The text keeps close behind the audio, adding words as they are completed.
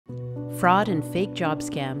Fraud and fake job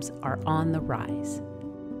scams are on the rise.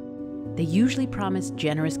 They usually promise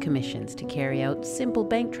generous commissions to carry out simple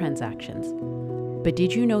bank transactions. But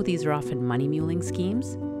did you know these are often money muling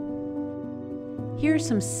schemes? Here are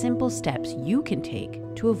some simple steps you can take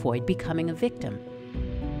to avoid becoming a victim.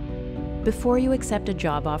 Before you accept a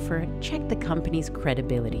job offer, check the company's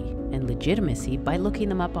credibility and legitimacy by looking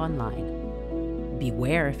them up online.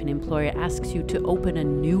 Beware if an employer asks you to open a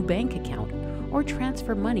new bank account or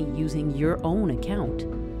transfer money using your own account.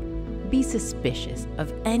 Be suspicious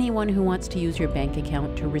of anyone who wants to use your bank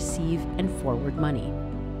account to receive and forward money.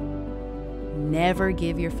 Never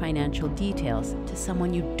give your financial details to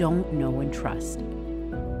someone you don't know and trust.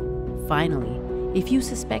 Finally, if you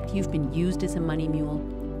suspect you've been used as a money mule,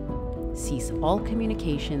 cease all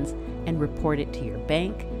communications and report it to your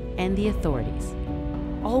bank and the authorities.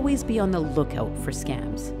 Always be on the lookout for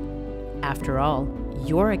scams. After all,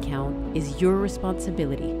 your account is your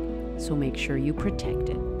responsibility, so make sure you protect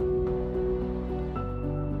it.